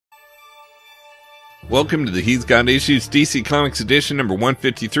Welcome to the He's Got Issues DC Comics Edition number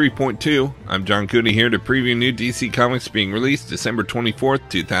 153.2. I'm John Cooney here to preview new DC Comics being released December 24th,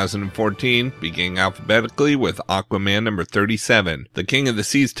 2014, beginning alphabetically with Aquaman number 37. The King of the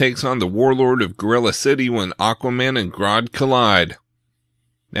Seas takes on the Warlord of Gorilla City when Aquaman and Grodd collide.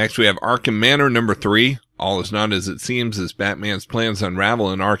 Next we have Arkham Manor number 3. All is not as it seems as Batman's plans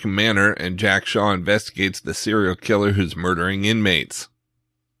unravel in Arkham Manor and Jack Shaw investigates the serial killer who's murdering inmates.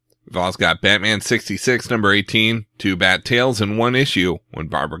 We've also got Batman 66 number 18, 2 Bat Tales in one issue. When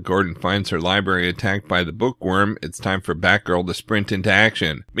Barbara Gordon finds her library attacked by the bookworm, it's time for Batgirl to sprint into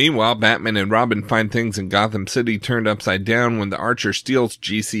action. Meanwhile, Batman and Robin find things in Gotham City turned upside down when the Archer steals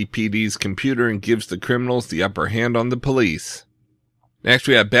GCPD's computer and gives the criminals the upper hand on the police. Next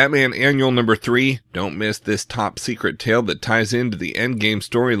we have Batman Annual number 3. Don't miss this top secret tale that ties into the Endgame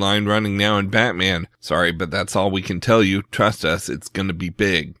storyline running now in Batman. Sorry, but that's all we can tell you. Trust us, it's gonna be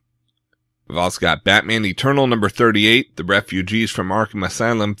big. We've also got Batman Eternal number 38. The refugees from Arkham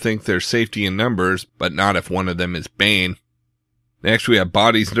Asylum think there's safety in numbers, but not if one of them is Bane. Next we have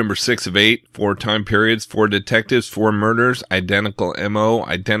Bodies number 6 of 8. 4 time periods, 4 detectives, 4 murders, identical MO,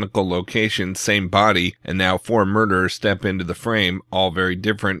 identical location, same body, and now 4 murderers step into the frame, all very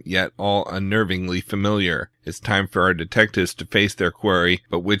different, yet all unnervingly familiar. It's time for our detectives to face their query,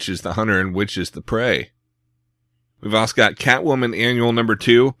 but which is the hunter and which is the prey? We've also got Catwoman Annual number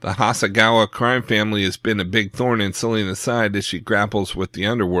 2. The Hasagawa crime family has been a big thorn in Selina's side as she grapples with the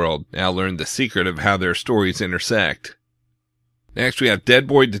underworld. Now learn the secret of how their stories intersect. Next we have Dead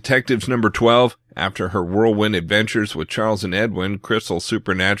Boy Detectives number 12. After her whirlwind adventures with Charles and Edwin, Crystal's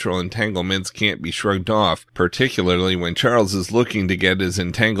supernatural entanglements can't be shrugged off, particularly when Charles is looking to get as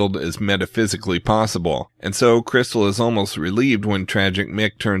entangled as metaphysically possible. And so Crystal is almost relieved when tragic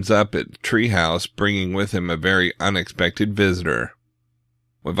Mick turns up at the treehouse, bringing with him a very unexpected visitor.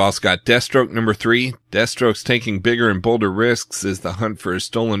 We've also got Deathstroke number 3. Deathstroke's taking bigger and bolder risks as the hunt for his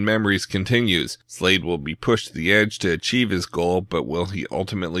stolen memories continues. Slade will be pushed to the edge to achieve his goal, but will he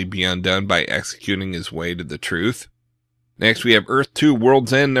ultimately be undone by executing his way to the truth? Next we have Earth 2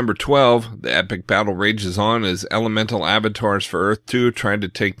 World's End number 12. The epic battle rages on as elemental avatars for Earth 2 try to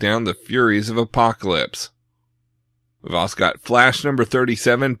take down the furies of Apocalypse. We've also got Flash number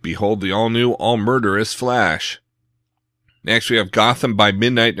 37. Behold the all-new, all-murderous Flash. Next we have Gotham By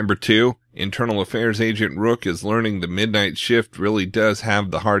Midnight number 2. Internal Affairs Agent Rook is learning the midnight shift really does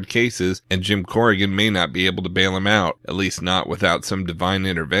have the hard cases, and Jim Corrigan may not be able to bail him out, at least not without some divine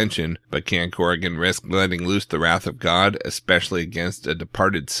intervention. But can Corrigan risk letting loose the wrath of God, especially against a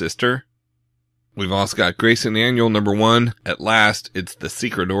departed sister? We've also got Grayson Annual number 1. At last, it's the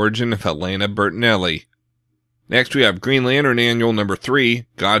secret origin of Helena Bertinelli. Next we have Green Lantern Annual number 3,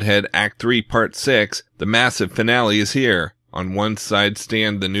 Godhead Act 3 Part 6. The massive finale is here. On one side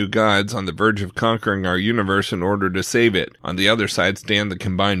stand the new gods on the verge of conquering our universe in order to save it. On the other side stand the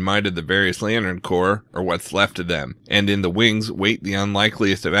combined might of the various Lantern Corps, or what's left of them. And in the wings wait the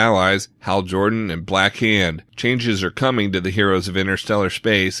unlikeliest of allies, Hal Jordan and Black Hand. Changes are coming to the heroes of interstellar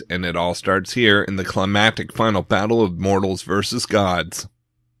space, and it all starts here in the climactic final battle of mortals versus gods.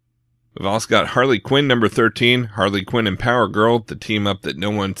 We've also got Harley Quinn number 13. Harley Quinn and Power Girl, the team-up that no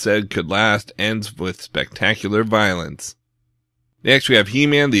one said could last, ends with spectacular violence. Next we have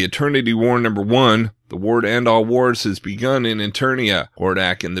He-Man The Eternity War number 1. The war to end all wars has begun in Eternia.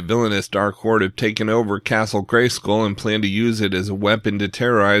 Hordak and the villainous Dark Horde have taken over Castle Grayskull and plan to use it as a weapon to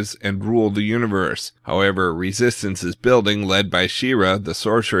terrorize and rule the universe. However, resistance is building, led by She-Ra, the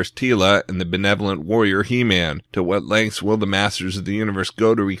sorceress Teela, and the benevolent warrior He-Man. To what lengths will the Masters of the Universe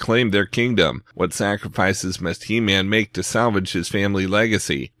go to reclaim their kingdom? What sacrifices must He-Man make to salvage his family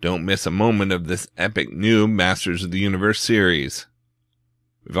legacy? Don't miss a moment of this epic new Masters of the Universe series.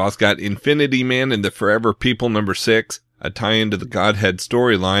 We've also got Infinity Man and the Forever People number 6, a tie-in to the Godhead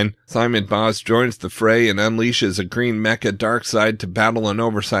storyline. Simon Baz joins the fray and unleashes a green mecha Darkseid to battle an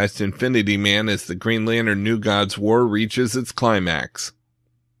oversized Infinity Man as the Green Lantern New Gods War reaches its climax.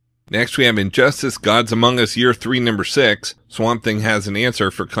 Next we have Injustice Gods Among Us Year 3 number 6. Swamp Thing has an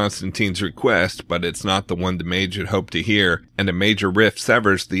answer for Constantine's request, but it's not the one the mage had hoped to hear, and a major rift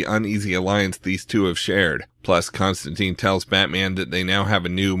severs the uneasy alliance these two have shared. Plus, Constantine tells Batman that they now have a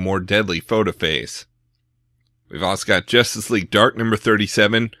new, more deadly photoface. We've also got Justice League Dark number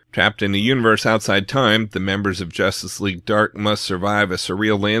 37. Trapped in a universe outside time, the members of Justice League Dark must survive a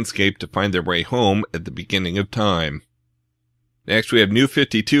surreal landscape to find their way home at the beginning of time. Next we have New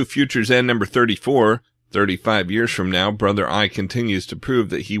 52 Future's End number 34. 35 years from now, Brother Eye continues to prove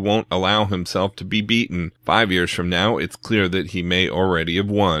that he won't allow himself to be beaten. 5 years from now, it's clear that he may already have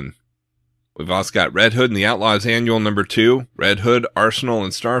won. We've also got Red Hood and the Outlaws Annual number 2. Red Hood, Arsenal,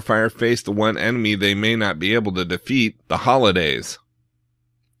 and Starfire face the one enemy they may not be able to defeat, the holidays.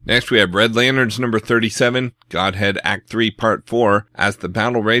 Next we have Red Lanterns number 37, Godhead Act 3 Part 4. As the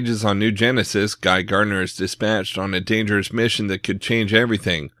battle rages on New Genesis, Guy Gardner is dispatched on a dangerous mission that could change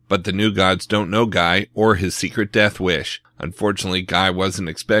everything, but the new gods don't know Guy or his secret death wish. Unfortunately, Guy wasn't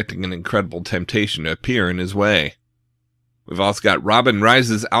expecting an incredible temptation to appear in his way. We've also got Robin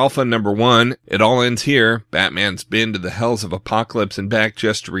Rises Alpha number 1. It all ends here. Batman's been to the hells of Apocalypse and back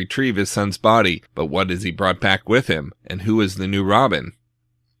just to retrieve his son's body, but what has he brought back with him? And who is the new Robin?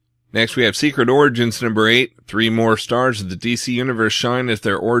 Next we have Secret Origins number 8. 3 more stars of the DC Universe shine as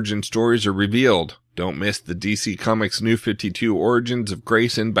their origin stories are revealed. Don't miss the DC Comics New 52 Origins of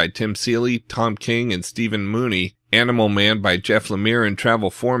Grayson by Tim Seeley, Tom King, and Stephen Mooney, Animal Man by Jeff Lemire and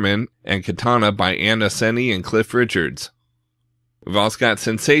Travel Foreman, and Katana by Anna Seni and Cliff Richards. We've also got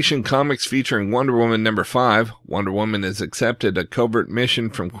Sensation Comics featuring Wonder Woman number 5. Wonder Woman has accepted a covert mission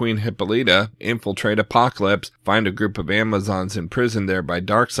from Queen Hippolyta, infiltrate Apocalypse, find a group of Amazons imprisoned there by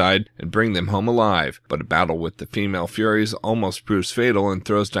Darkseid, and bring them home alive. But a battle with the female Furies almost proves fatal and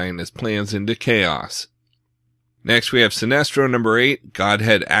throws Diana's plans into chaos. Next we have Sinestro number 8,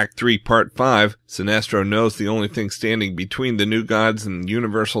 Godhead Act 3 Part 5. Sinestro knows the only thing standing between the new gods and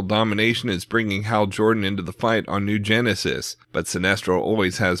universal domination is bringing Hal Jordan into the fight on New Genesis. But Sinestro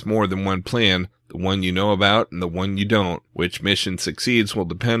always has more than one plan, the one you know about and the one you don't. Which mission succeeds will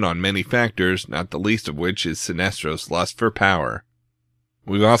depend on many factors, not the least of which is Sinestro's lust for power.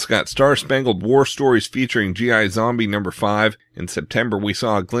 We've also got Star-Spangled War Stories featuring G.I. Zombie number 5. In September, we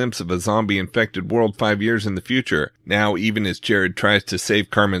saw a glimpse of a zombie-infected world 5 years in the future. Now, even as Jared tries to save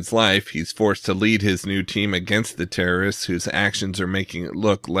Carmen's life, he's forced to lead his new team against the terrorists whose actions are making it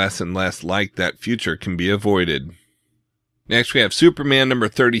look less and less like that future can be avoided. Next, we have Superman number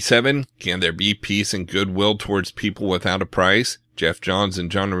 37. Can there be peace and goodwill towards people without a price? Jeff Johns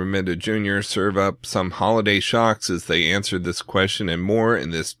and John Romita Jr. serve up some holiday shocks as they answer this question and more in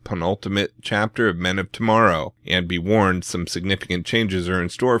this penultimate chapter of Men of Tomorrow. And be warned, some significant changes are in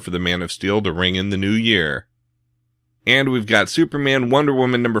store for the Man of Steel to ring in the new year. And we've got Superman Wonder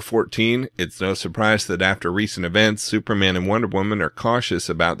Woman number 14. It's no surprise that after recent events, Superman and Wonder Woman are cautious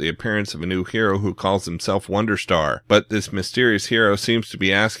about the appearance of a new hero who calls himself Wonder Star. But this mysterious hero seems to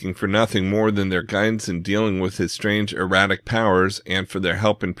be asking for nothing more than their guidance in dealing with his strange erratic powers and for their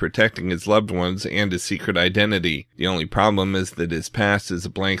help in protecting his loved ones and his secret identity. The only problem is that his past is a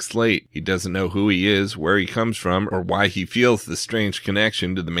blank slate. He doesn't know who he is, where he comes from, or why he feels the strange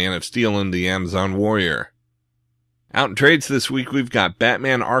connection to the Man of Steel and the Amazon Warrior. Out in trades this week, we've got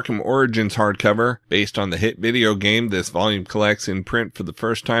Batman Arkham Origins hardcover. Based on the hit video game, this volume collects in print for the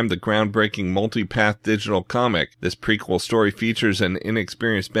first time the groundbreaking multi-path digital comic. This prequel story features an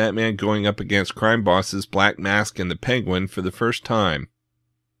inexperienced Batman going up against crime bosses Black Mask and the Penguin for the first time.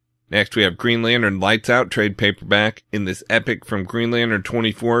 Next, we have Green Lantern Lights Out trade paperback. In this epic from Green Lantern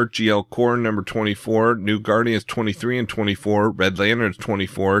 24, GL Core number 24, New Guardians 23 and 24, Red Lanterns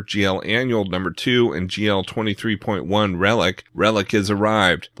 24, GL Annual number 2, and GL 23.1 Relic. Relic has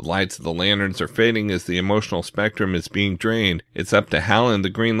arrived. The lights of the lanterns are fading as the emotional spectrum is being drained. It's up to Hal and the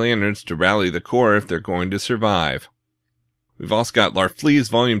Green Lanterns to rally the Corps if they're going to survive. We've also got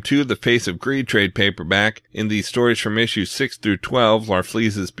Larfleeze Volume 2, The Face of Greed trade paperback. In these stories from issues 6 through 12,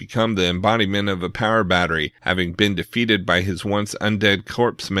 Larfleeze has become the embodiment of a power battery. Having been defeated by his once undead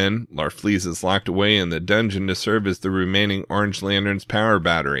corpsemen, Larfleeze is locked away in the dungeon to serve as the remaining Orange Lantern's power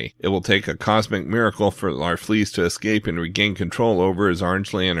battery. It will take a cosmic miracle for Larfleeze to escape and regain control over his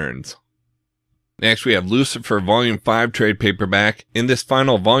Orange Lanterns. Next, we have Lucifer Volume 5 trade paperback. In this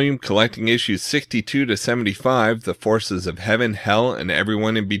final volume, collecting issues 62 to 75, the forces of heaven, hell, and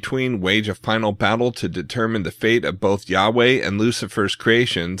everyone in between wage a final battle to determine the fate of both Yahweh and Lucifer's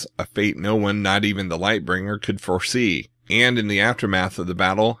creations, a fate no one, not even the Lightbringer, could foresee. And in the aftermath of the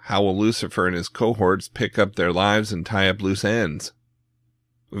battle, how will Lucifer and his cohorts pick up their lives and tie up loose ends?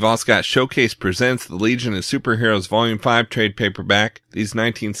 We've also got Showcase Presents The Legion of Superheroes Volume 5 trade paperback. These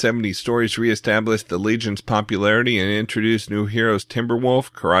 1970s stories reestablished the Legion's popularity and introduced new heroes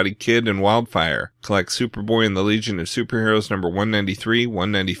Timberwolf, Karate Kid, and Wildfire. Collect Superboy and the Legion of Superheroes number 193,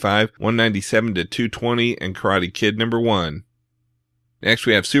 195, 197 to 220, and Karate Kid number 1. Next,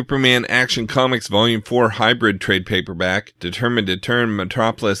 we have Superman Action Comics Volume 4 Hybrid trade paperback. Determined to turn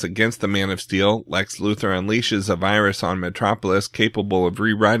Metropolis against the Man of Steel, Lex Luthor unleashes a virus on Metropolis capable of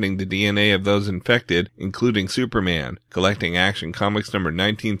rewriting the DNA of those infected, including Superman. Collecting Action Comics number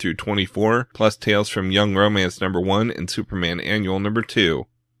 19 through 24, plus Tales from Young Romance number 1 and Superman Annual number 2.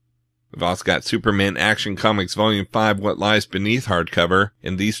 We've also got Superman Action Comics Volume 5, What Lies Beneath hardcover,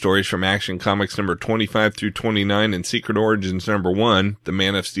 and these stories from Action Comics number 25 through 29 and Secret Origins number 1. The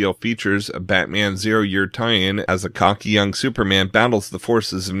Man of Steel features a Batman zero-year tie-in as a cocky young Superman battles the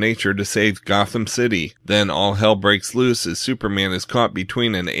forces of nature to save Gotham City. Then all hell breaks loose as Superman is caught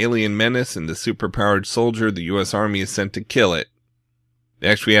between an alien menace and the superpowered soldier the U.S. Army is sent to kill it.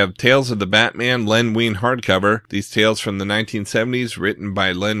 Next, we have Tales of the Batman, Len Wein hardcover. These tales from the 1970s, written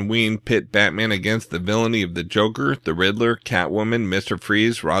by Len Wein, pit Batman against the villainy of the Joker, the Riddler, Catwoman, Mr.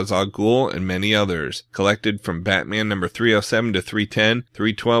 Freeze, Ra's al Ghul, and many others. Collected from Batman number 307 to 310,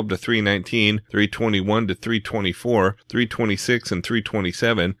 312 to 319, 321 to 324, 326 and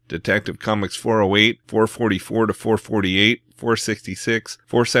 327, Detective Comics 408, 444 to 448, 466,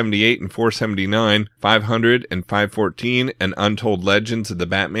 478 and 479, 500 and 514, and Untold Legends of the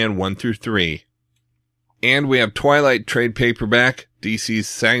Batman 1 through 3. And we have Twilight trade paperback, DC's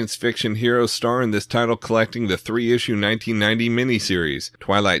science fiction hero star in this title collecting the 3-issue 1990 miniseries.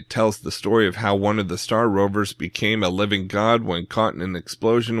 Twilight tells the story of how one of the Star Rovers became a living god when caught in an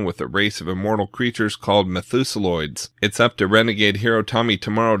explosion with a race of immortal creatures called Methuseloids. It's up to renegade hero Tommy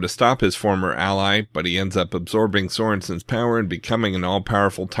Tomorrow to stop his former ally, but he ends up absorbing Sorensen's power and becoming an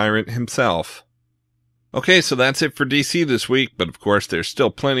all-powerful tyrant himself. Okay, so that's it for DC this week, but of course there's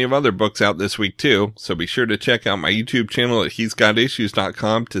still plenty of other books out this week too, so be sure to check out my YouTube channel at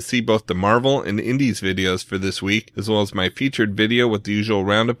he'sgotissues.com to see both the Marvel and Indies videos for this week, as well as my featured video with the usual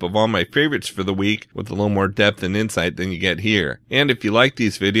roundup of all my favorites for the week with a little more depth and insight than you get here. And if you like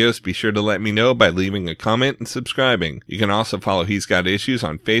these videos, be sure to let me know by leaving a comment and subscribing. You can also follow He's Got Issues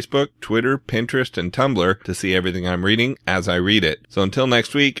on Facebook, Twitter, Pinterest, and Tumblr to see everything I'm reading as I read it. So until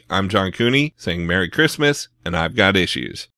next week, I'm John Cooney saying Merry Christmas, and I've got issues.